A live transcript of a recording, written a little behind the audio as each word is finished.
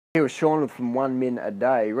Here was Sean from 1 Minute a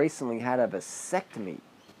Day. Recently had a vasectomy.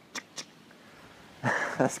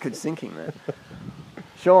 That's good syncing, man.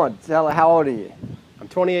 Sean, how old are you? I'm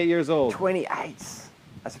 28 years old. 28.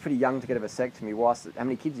 That's pretty young to get a vasectomy. How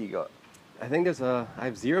many kids have you got? I think I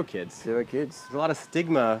have 0 kids. 0 kids. There's a lot of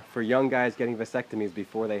stigma for young guys getting vasectomies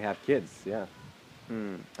before they have kids, yeah.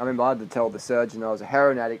 I remember I had to tell the surgeon I was a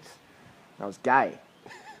heroin addict and I was gay.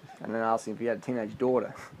 And then I asked him if he had a teenage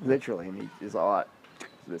daughter, literally, and he was like, all right,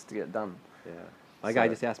 let's get it done. Yeah. My guy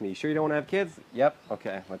just asked me, you sure you don't want to have kids? Yep.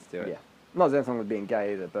 Okay, let's do it. Yeah. Not there's anything wrong with being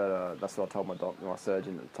gay either, but that's what I told my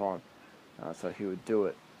surgeon at the time. So he would do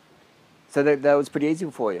it. So that was pretty easy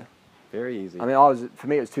for you? Very easy. I mean, for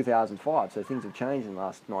me it was 2005, so things have changed in the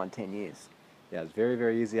last 9-10 years. Yeah, it's very,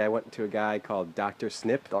 very easy. I went to a guy called Dr.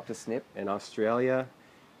 Snip. Dr. Snip. In Australia,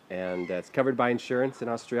 and it's covered by insurance in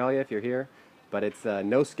Australia if you're here. But it's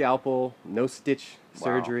no scalpel, no stitch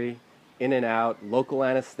surgery, in and out, local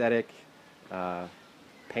anesthetic,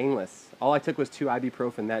 painless. All I took was 2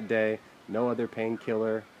 ibuprofen that day, no other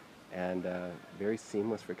painkiller, and very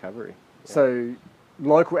seamless recovery. Yeah. So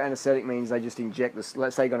local anesthetic means they just inject this.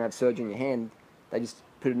 Let's say you're going to have surgery in your hand, they just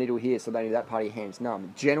put a needle here so they need that part of your hand's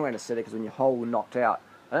numb. General anesthetic is when your whole knocked out.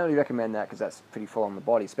 I don't really recommend that because that's pretty full on the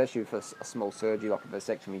body, especially for a small surgery like a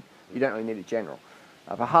vasectomy. You don't really need it general.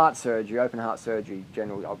 For heart surgery, open heart surgery,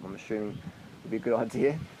 generally, I'm assuming, would be a good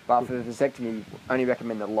idea. But for vasectomy, only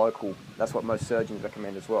recommend the local. That's what most surgeons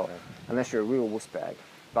recommend as well, unless you're a real wuss bag.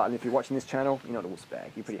 But if you're watching this channel, you're not a wuss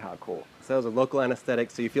bag. You're pretty hardcore. So it was a local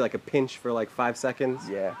anesthetic, so you feel like a pinch for like 5 seconds.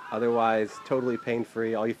 Yeah. Otherwise, totally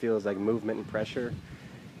pain-free. All you feel is like movement and pressure.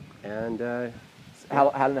 And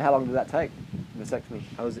how long did that take, vasectomy?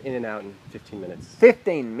 I was in and out in 15 minutes.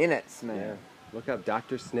 15 minutes, man. Yeah. Look up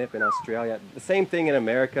Dr. Snip in Australia. The same thing in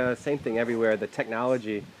America, same thing everywhere. The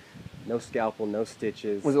technology, no scalpel, no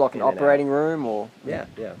stitches. Was it like an operating room or? Yeah.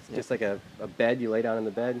 It's just like a bed. You lay down in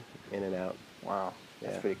the bed, in and out. Wow,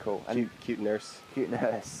 that's pretty cool. And cute nurse. Cute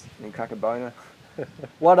nurse. And then crack a boner.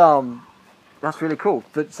 That's really cool.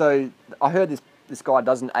 But so I heard this guy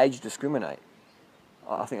doesn't age discriminate.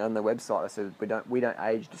 I think on the website I said we don't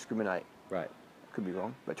age discriminate. Right. Could be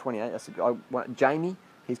wrong, but 28. Jamie.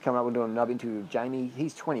 He's coming up. We're doing another interview with Jamie.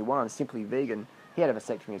 He's 21, simply vegan. He had a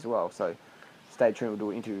vasectomy as well. So stay tuned. We'll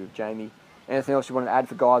do an interview with Jamie. Anything else you want to add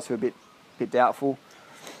for guys who are a bit doubtful?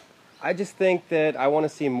 I just think that I want to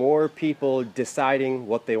see more people deciding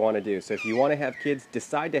what they want to do. So if you want to have kids,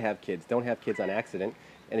 decide to have kids. Don't have kids on accident.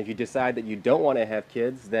 And if you decide that you don't want to have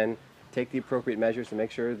kids, then take the appropriate measures to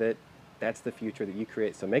make sure that that's the future that you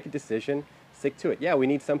create. So make a decision, stick to it. Yeah, we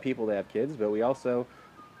need some people to have kids, but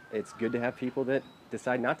it's good to have people that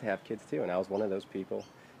decide not to have kids too, and I was one of those people,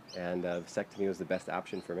 and vasectomy was the best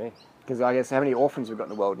option for me. Because I guess how many orphans we've got in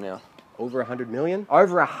the world now? Over 100 million.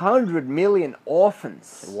 Over 100 million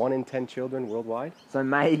orphans. And 1 in 10 children worldwide. So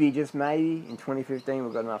maybe, just maybe, in 2015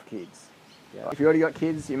 we've got enough kids. Yeah. If you already got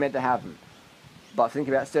kids, you're meant to have them. But think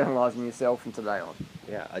about sterilising yourself from today on.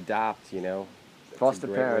 Yeah, adopt, Foster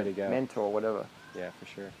parent, mentor, whatever. Yeah, for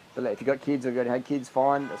sure. But if you've got kids or you've had kids,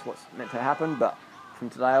 fine, that's what's meant to happen, but from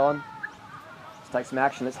today on, take some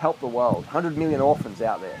action. Let's help the world. 100 million orphans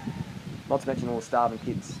out there. Not to mention all the starving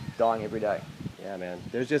kids dying every day. Yeah, man.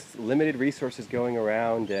 There's just limited resources going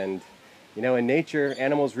around, and in nature,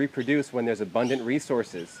 animals reproduce when there's abundant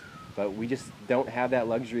resources. But we just don't have that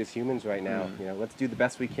luxury as humans right now. Let's do the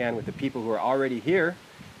best we can with the people who are already here,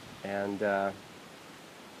 and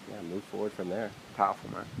move forward from there.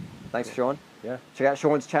 Powerful, man. Thanks, Sean. Yeah. Check out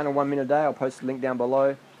Sean's channel, 1 Minute a Day. I'll post a link down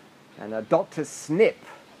below. And Dr. Snip.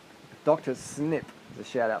 Dr. Snip. There's a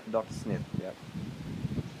shout out for Dr. Snip. Yep.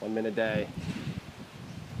 1 minute a day.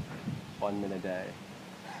 1 minute a day.